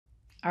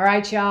All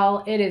right,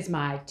 y'all, it is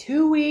my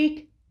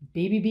 2-week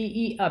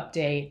BBBE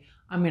update.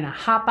 I'm gonna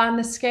hop on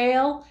the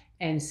scale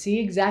and see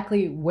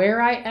exactly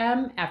where I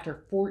am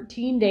after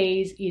 14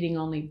 days eating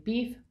only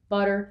beef,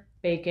 butter,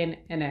 bacon,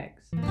 and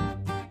eggs.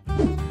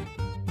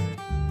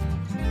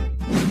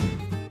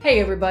 Hey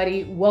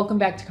everybody, welcome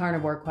back to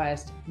Carnivore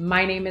Quest.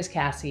 My name is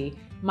Cassie.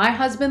 My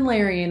husband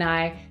Larry and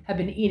I have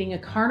been eating a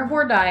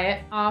carnivore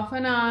diet, off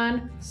and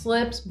on,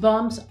 slips,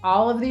 bumps,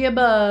 all of the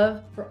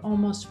above, for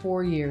almost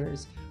 4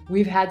 years.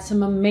 We've had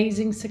some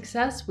amazing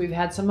success. We've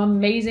had some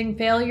amazing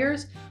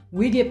failures.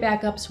 We get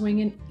back up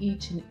swinging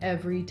each and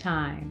every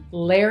time.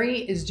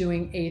 Larry is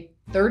doing a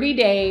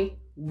 30-day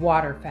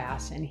water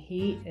fast and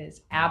he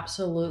is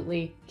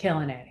absolutely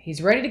killing it.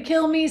 He's ready to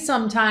kill me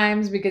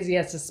sometimes because he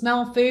has to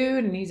smell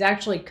food and he's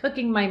actually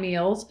cooking my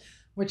meals,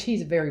 which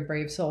he's a very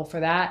brave soul for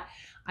that.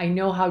 I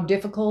know how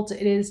difficult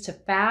it is to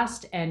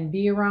fast and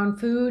be around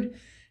food,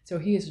 so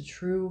he is a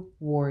true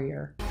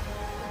warrior.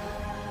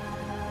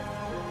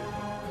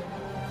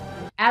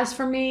 As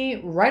for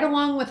me, right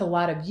along with a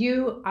lot of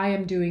you, I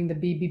am doing the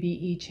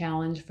BBBE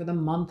challenge for the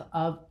month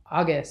of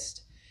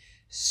August.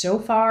 So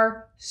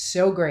far,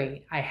 so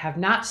great. I have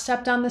not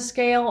stepped on the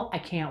scale. I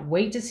can't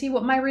wait to see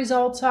what my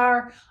results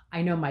are.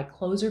 I know my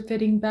clothes are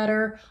fitting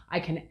better. I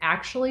can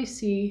actually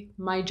see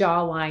my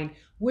jawline,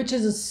 which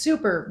is a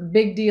super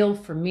big deal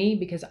for me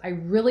because I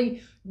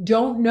really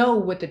don't know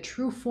what the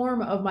true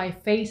form of my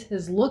face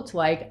has looked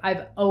like.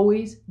 I've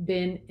always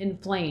been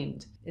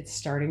inflamed. It's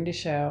starting to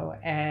show,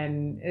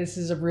 and this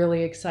is a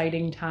really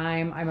exciting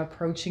time. I'm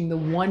approaching the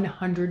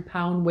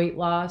 100-pound weight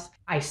loss.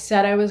 I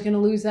said I was going to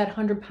lose that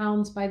 100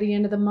 pounds by the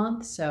end of the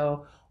month,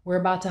 so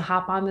we're about to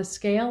hop on the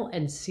scale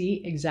and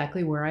see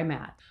exactly where I'm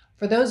at.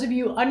 For those of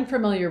you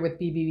unfamiliar with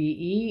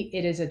BBBE,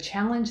 it is a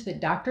challenge that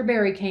Dr.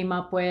 Berry came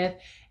up with,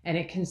 and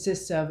it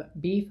consists of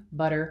beef,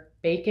 butter,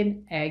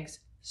 bacon, eggs,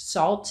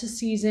 salt to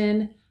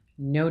season,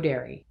 no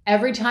dairy.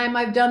 Every time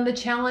I've done the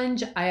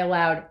challenge, I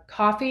allowed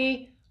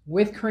coffee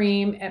with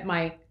cream at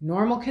my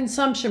normal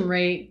consumption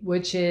rate,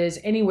 which is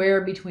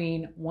anywhere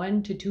between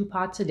 1 to 2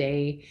 pots a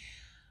day.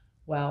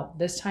 Well,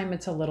 this time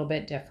it's a little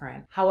bit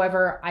different.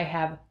 However, I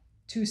have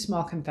 2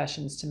 small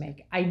confessions to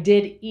make. I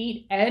did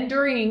eat and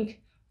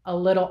drink a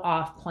little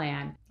off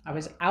plan. I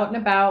was out and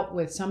about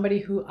with somebody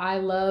who I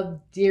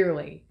love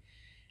dearly.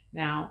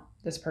 Now,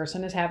 this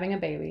person is having a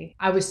baby.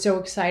 I was so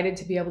excited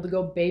to be able to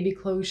go baby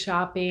clothes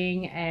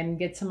shopping and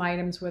get some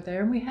items with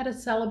her, and we had a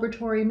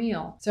celebratory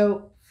meal.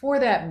 So for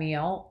that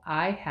meal,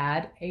 I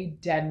had a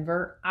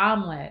Denver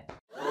omelet.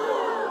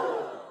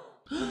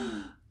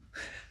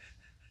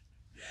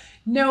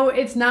 No,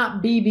 it's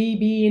not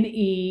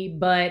BBBE,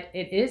 but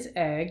it is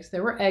eggs.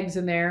 There were eggs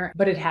in there,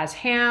 but it has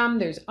ham,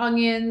 there's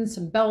onions,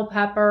 some bell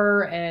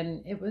pepper,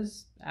 and it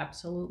was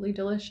absolutely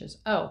delicious.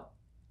 Oh,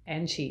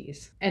 and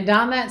cheese. And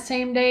on that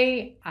same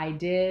day, I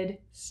did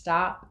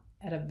stop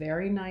at a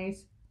very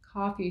nice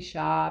coffee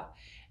shop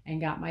and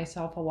got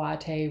myself a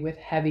latte with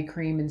heavy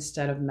cream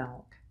instead of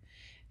milk.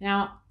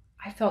 Now,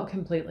 I felt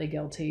completely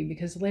guilty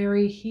because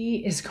Larry,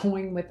 he is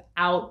going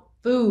without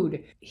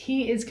food.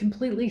 He is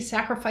completely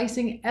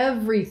sacrificing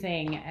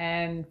everything.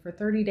 And for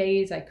 30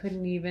 days, I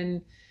couldn't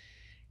even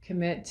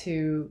commit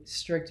to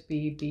strict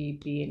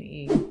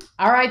BBBE.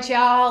 All right,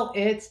 y'all,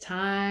 it's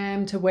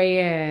time to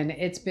weigh in.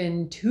 It's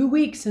been 2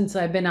 weeks since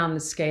I've been on the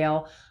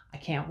scale. I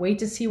can't wait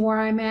to see where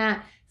I'm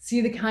at,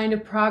 see the kind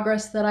of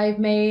progress that I've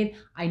made.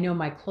 I know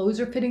my clothes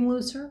are fitting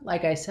looser.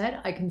 Like I said,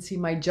 I can see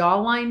my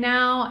jawline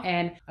now,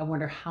 and I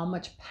wonder how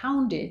much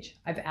poundage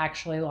I've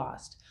actually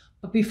lost.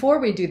 But before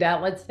we do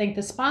that, let's thank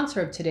the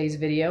sponsor of today's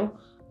video,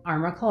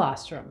 Armor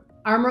Colostrum.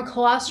 Armor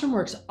Colostrum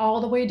works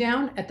all the way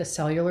down at the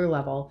cellular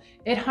level.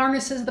 It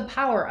harnesses the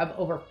power of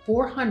over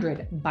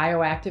 400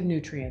 bioactive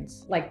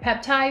nutrients, like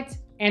peptides,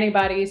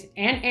 antibodies,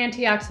 and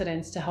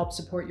antioxidants to help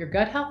support your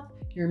gut health,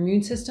 your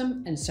immune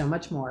system, and so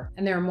much more.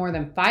 And there are more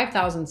than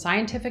 5,000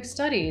 scientific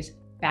studies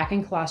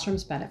backing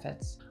colostrum's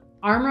benefits.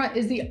 Armor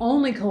is the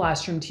only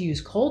colostrum to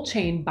use cold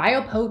chain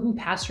biopotent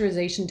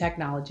pasteurization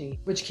technology,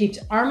 which keeps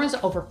Armor's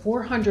over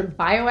 400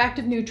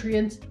 bioactive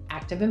nutrients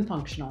active and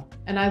functional.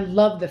 And I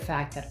love the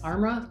fact that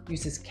Armor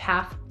uses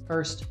calf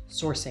first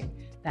sourcing.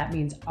 That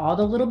means all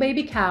the little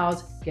baby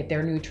cows get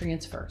their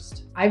nutrients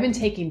first. I've been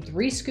taking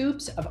 3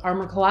 scoops of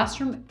Armor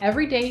Colostrum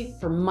every day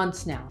for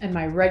months now, and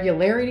my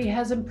regularity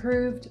has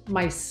improved,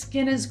 my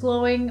skin is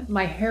glowing,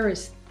 my hair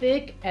is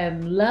thick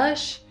and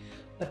lush.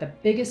 But the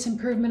biggest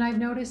improvement I've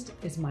noticed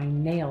is my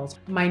nails.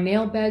 My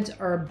nail beds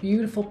are a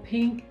beautiful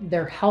pink,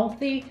 they're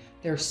healthy,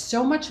 they're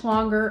so much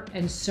longer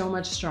and so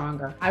much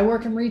stronger. I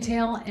work in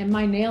retail and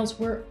my nails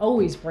were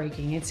always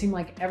breaking. It seemed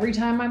like every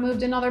time I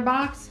moved another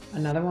box,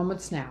 another one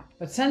would snap.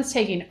 But since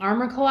taking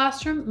Armor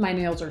Colostrum, my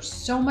nails are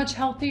so much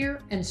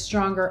healthier and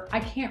stronger,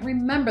 I can't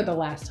remember the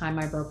last time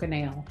I broke a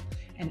nail.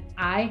 And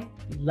I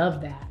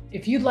love that.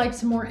 If you'd like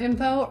some more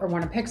info or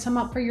want to pick some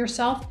up for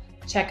yourself,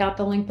 check out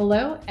the link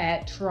below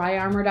at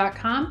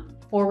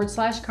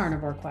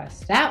tryarmor.com/Carnivore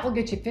Quest. That will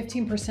get you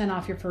 15%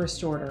 off your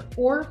first order,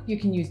 or you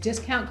can use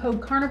discount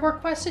code Carnivore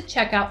Quest at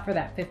checkout for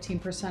that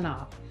 15%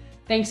 off.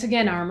 Thanks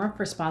again, Armour,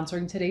 for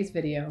sponsoring today's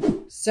video.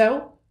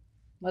 So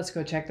let's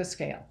go check the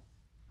scale.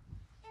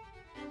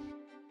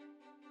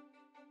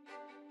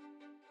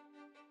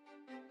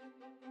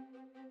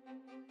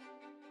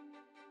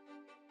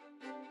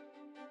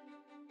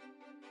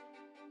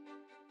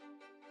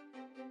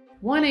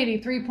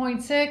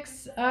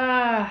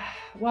 $183.6.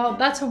 Well,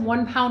 that's a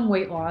 1 pound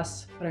weight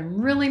loss, but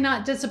I'm really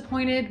not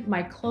disappointed.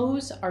 My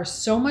clothes are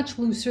so much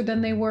looser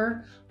than they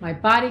were. My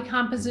body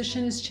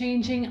composition is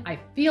changing. I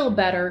feel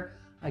better.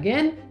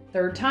 Again,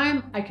 third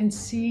time, I can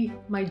see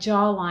my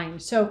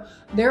jawline. So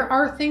there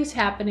are things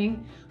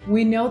happening.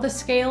 We know the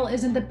scale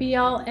isn't the be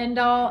all end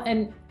all.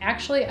 And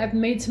actually, I've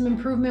made some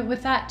improvement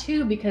with that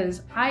too,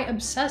 because I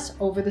obsess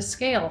over the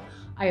scale.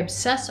 I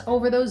obsess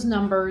over those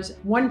numbers.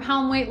 1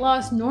 pound weight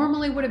loss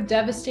normally would have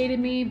devastated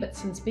me, but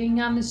since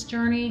being on this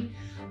journey,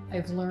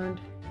 I've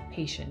learned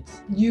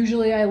patience.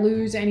 Usually I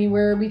lose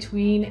anywhere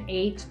between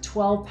 8 to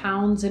 12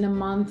 pounds in a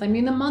month. I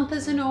mean, the month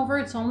isn't over,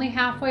 it's only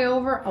halfway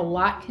over. A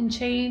lot can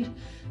change.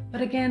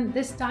 But again,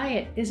 this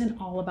diet isn't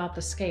all about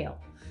the scale.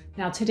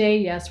 Now today,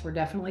 yes, we're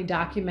definitely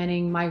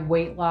documenting my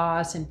weight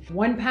loss, and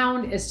 1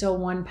 pound is still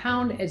 1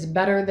 pound. It's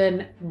better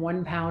than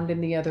 1 pound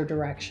in the other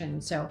direction.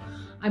 So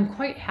I'm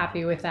quite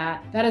happy with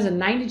that. That is a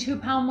 92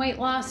 pound weight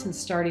loss since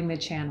starting the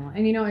channel.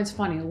 And you know, it's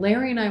funny,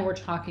 Larry and I were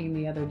talking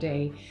the other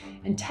day,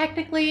 and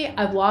technically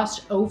I've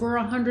lost over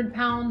 100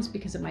 pounds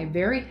because at my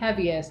very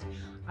heaviest,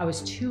 I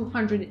was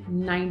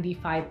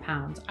 295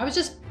 pounds. I was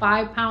just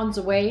 5 pounds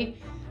away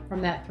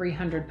from that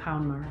 300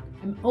 pound mark.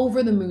 I'm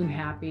over the moon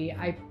happy.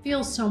 I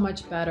feel so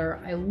much better.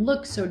 I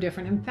look so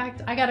different. In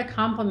fact, I got a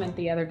compliment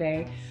the other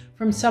day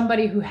from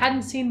somebody who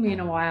hadn't seen me in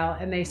a while,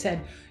 and they said,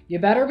 "You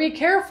better be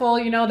careful,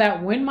 you know,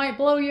 that wind might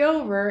blow you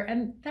over."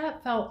 And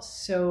that felt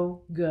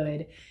so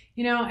good.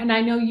 You know, and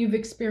I know you've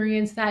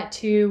experienced that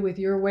too with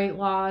your weight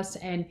loss,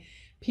 and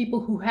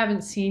people who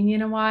haven't seen you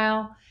in a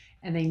while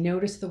and they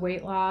notice the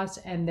weight loss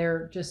and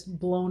they're just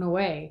blown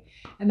away.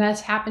 And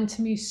that's happened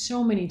to me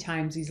so many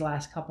times these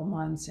last couple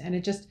months. And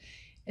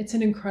it's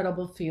an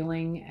incredible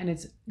feeling, and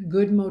it's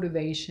good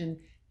motivation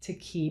to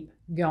keep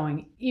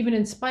going, even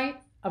in spite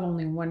of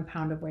only 1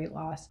 pound of weight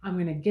loss. I'm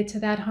gonna get to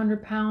that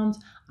 100 pounds.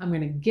 I'm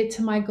gonna get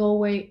to my goal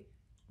weight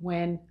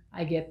when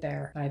I get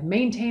there. I've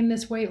maintained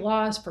this weight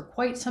loss for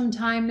quite some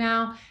time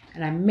now,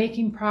 and I'm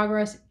making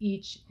progress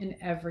each and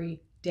every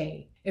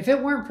day. If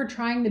it weren't for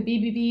trying the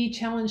BBBE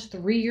challenge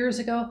 3 years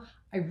ago,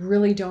 I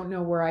really don't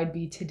know where I'd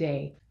be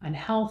today.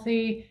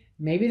 Unhealthy,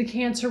 maybe the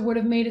cancer would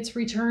have made its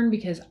return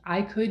because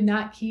I could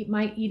not keep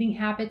my eating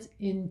habits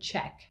in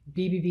check.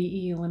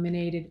 BBBE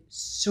eliminated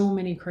so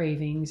many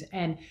cravings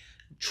and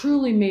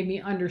truly made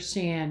me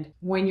understand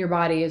when your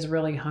body is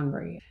really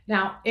hungry.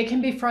 Now, it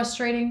can be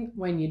frustrating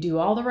when you do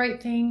all the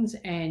right things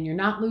and you're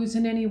not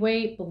losing any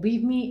weight.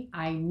 Believe me,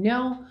 I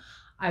know.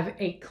 I've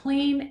ate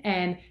clean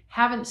and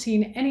haven't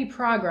seen any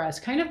progress,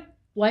 kind of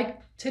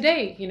like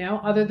today, you know,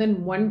 other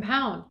than 1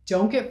 pound.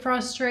 Don't get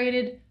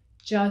frustrated,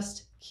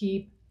 just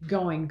keep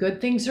going.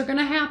 Good things are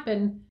gonna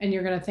happen and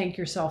you're gonna thank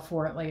yourself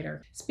for it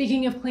later.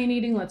 Speaking of clean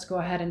eating, let's go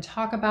ahead and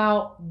talk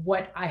about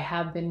what I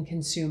have been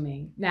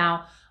consuming.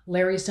 Now,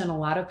 Larry's done a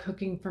lot of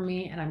cooking for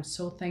me, and I'm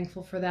so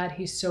thankful for that.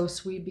 He's so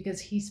sweet because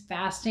he's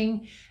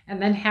fasting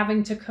and then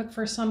having to cook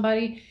for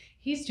somebody.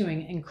 He's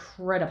doing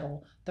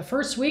incredible. The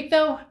first week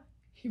though,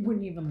 he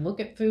wouldn't even look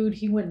at food.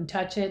 He wouldn't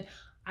touch it.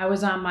 I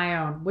was on my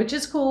own, which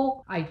is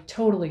cool. I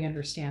totally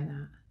understand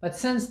that. But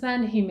since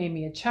then, he made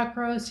me a chuck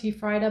roast. He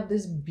fried up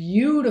this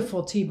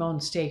beautiful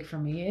T-bone steak for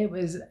me. It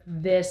was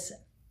this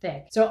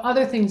thick. So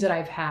other things that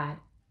I've had,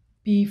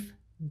 beef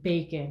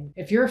bacon.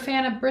 If you're a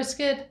fan of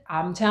brisket,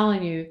 I'm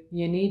telling you,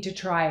 you need to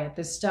try it.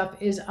 This stuff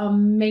is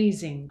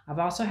amazing. I've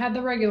also had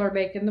the regular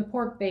bacon, the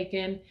pork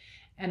bacon,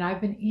 and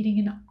I've been eating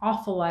an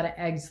awful lot of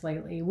eggs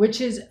lately,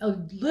 which is a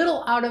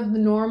little out of the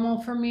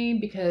normal for me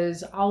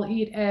because I'll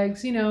eat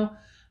eggs, you know,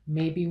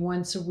 maybe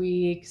once a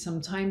week,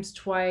 sometimes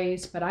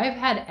twice, but I've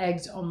had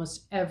eggs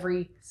almost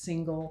every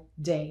single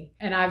day,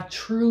 and I've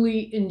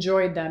truly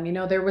enjoyed them. You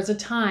know, there was a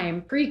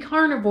time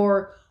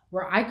pre-carnivore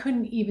where I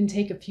couldn't even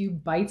take a few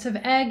bites of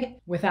egg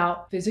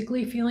without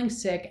physically feeling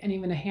sick, and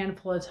even a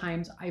handful of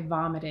times I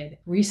vomited.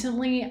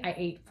 Recently, I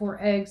ate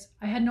 4 eggs.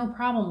 I had no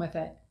problem with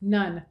it,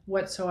 none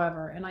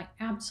whatsoever, and I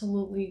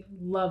absolutely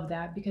love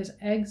that because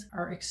eggs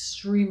are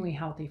extremely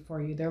healthy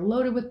for you. They're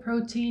loaded with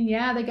protein.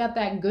 Yeah, they got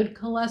that good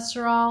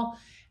cholesterol,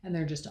 and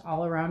they're just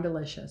all around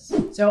delicious.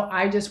 So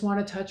I just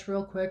want to touch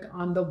real quick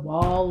on the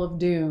wall of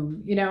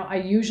doom. You know, I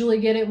usually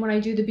get it when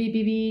I do the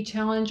BBBE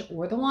challenge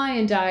or the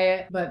lion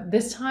diet, but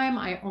this time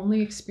I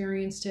only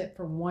experienced it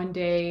for 1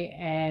 day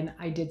and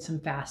I did some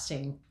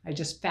fasting. I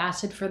just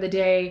fasted for the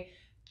day,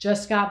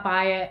 just got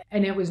by it,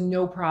 and it was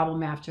no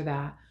problem after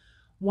that.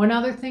 One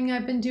other thing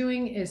I've been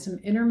doing is some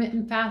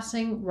intermittent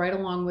fasting right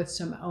along with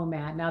some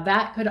OMAD. Now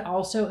that could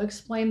also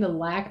explain the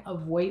lack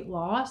of weight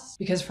loss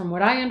because from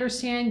what I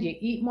understand, you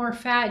eat more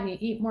fat and you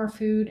eat more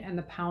food and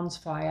the pounds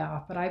fly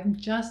off, but I'm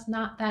just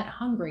not that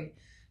hungry.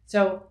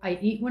 So I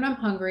eat when I'm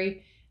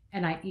hungry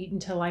and I eat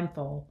until I'm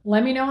full.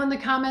 Let me know in the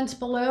comments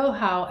below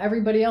how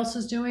everybody else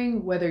is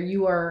doing, whether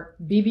you are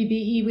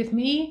BBBE with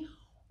me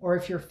or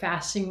if you're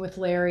fasting with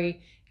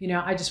Larry. You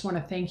know, I just want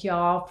to thank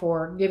y'all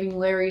for giving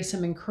Larry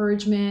some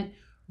encouragement,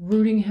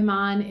 rooting him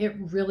on. It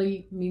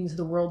really means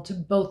the world to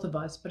both of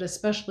us, but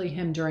especially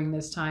him during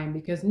this time,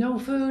 because no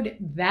food,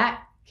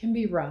 that can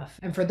be rough.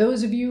 And for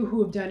those of you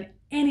who have done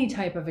any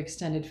type of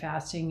extended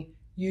fasting,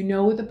 you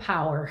know the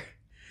power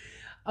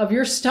of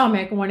your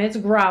stomach when it's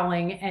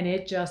growling and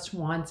it just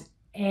wants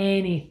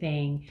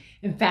anything.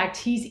 In fact,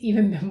 he's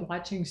even been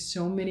watching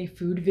so many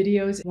food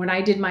videos. When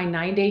I did my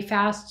 9-day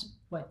fast,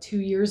 2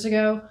 years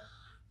ago,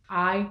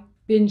 I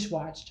binge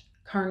watched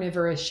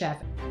Carnivorous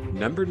Chef.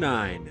 Number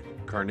 9,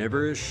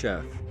 Carnivorous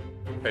Chef.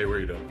 Hey, what are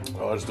you doing?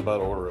 Oh, I was just about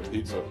to order a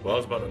pizza. Well, I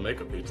was about to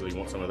make a pizza. You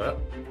want some of that?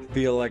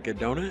 Feel like a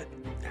donut?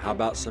 How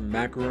about some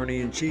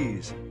macaroni and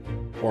cheese?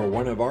 Or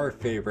one of our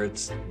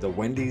favorites, the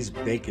Wendy's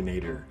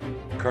Baconator.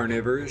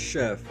 Carnivorous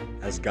Chef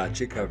has got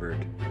you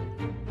covered.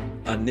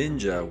 A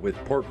ninja with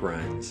pork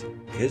rinds.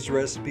 His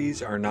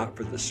recipes are not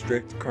for the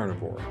strict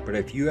carnivore, but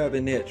if you have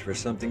an itch for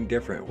something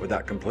different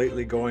without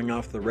completely going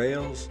off the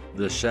rails,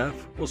 the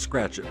chef will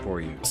scratch it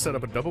for you. Set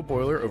up a double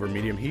boiler over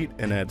medium heat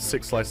and add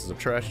 6 slices of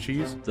trash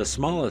cheese. The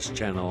smallest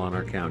channel on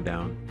our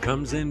countdown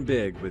comes in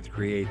big with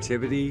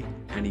creativity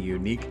and a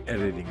unique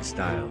editing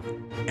style,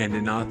 and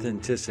an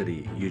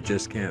authenticity you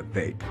just can't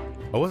fake.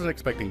 I wasn't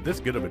expecting this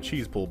good of a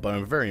cheese pull, but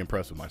I'm very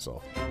impressed with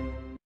myself.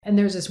 And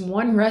there's this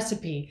one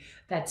recipe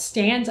that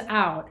stands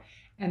out,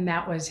 and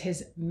that was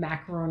his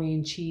macaroni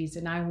and cheese.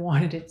 And I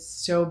wanted it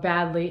so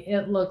badly.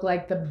 It looked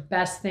like the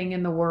best thing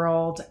in the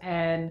world.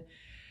 And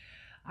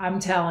I'm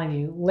telling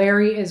you,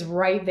 Larry is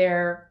right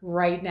there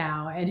right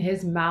now, and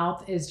his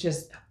mouth is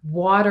just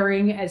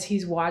watering as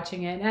he's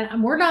watching it.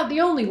 And we're not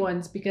the only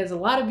ones, because a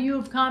lot of you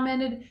have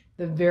commented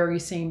the very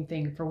same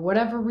thing. For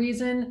whatever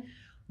reason,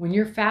 when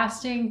you're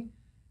fasting,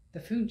 the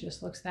food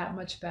just looks that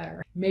much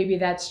better. Maybe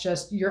that's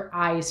just your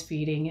eyes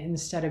feeding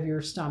instead of your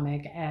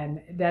stomach,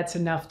 and that's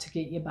enough to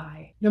get you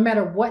by. No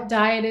matter what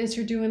diet is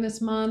you're doing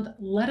this month,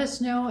 let us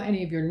know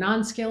any of your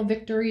non-scale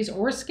victories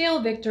or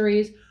scale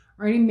victories,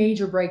 or any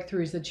major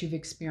breakthroughs that you've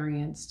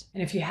experienced.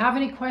 And if you have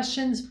any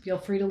questions, feel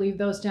free to leave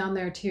those down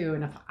there too.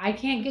 And if I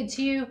can't get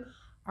to you,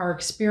 our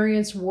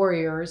experienced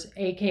warriors,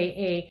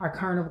 AKA our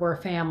carnivore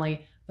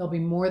family, they'll be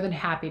more than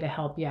happy to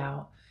help you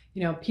out.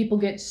 You know, people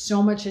get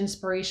so much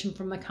inspiration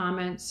from the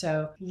comments,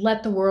 so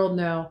let the world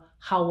know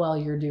how well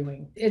you're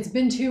doing. It's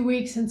been 2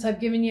 weeks since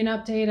I've given you an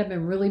update. I've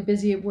been really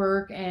busy at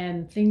work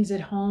and things at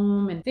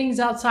home and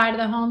things outside of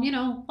the home, you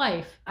know,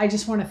 life. I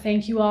just want to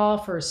thank you all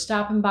for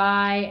stopping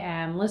by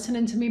and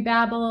listening to me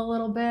babble a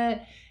little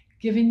bit,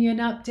 giving you an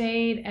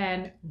update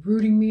and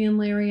rooting me and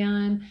Larry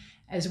on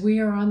as we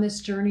are on this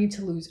journey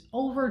to lose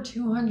over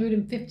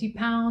 250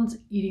 pounds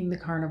eating the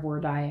carnivore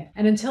diet.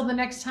 And until the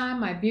next time,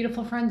 my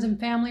beautiful friends and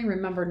family,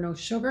 remember no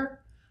sugar,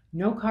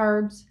 no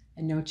carbs,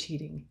 and no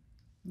cheating.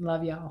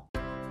 Love y'all.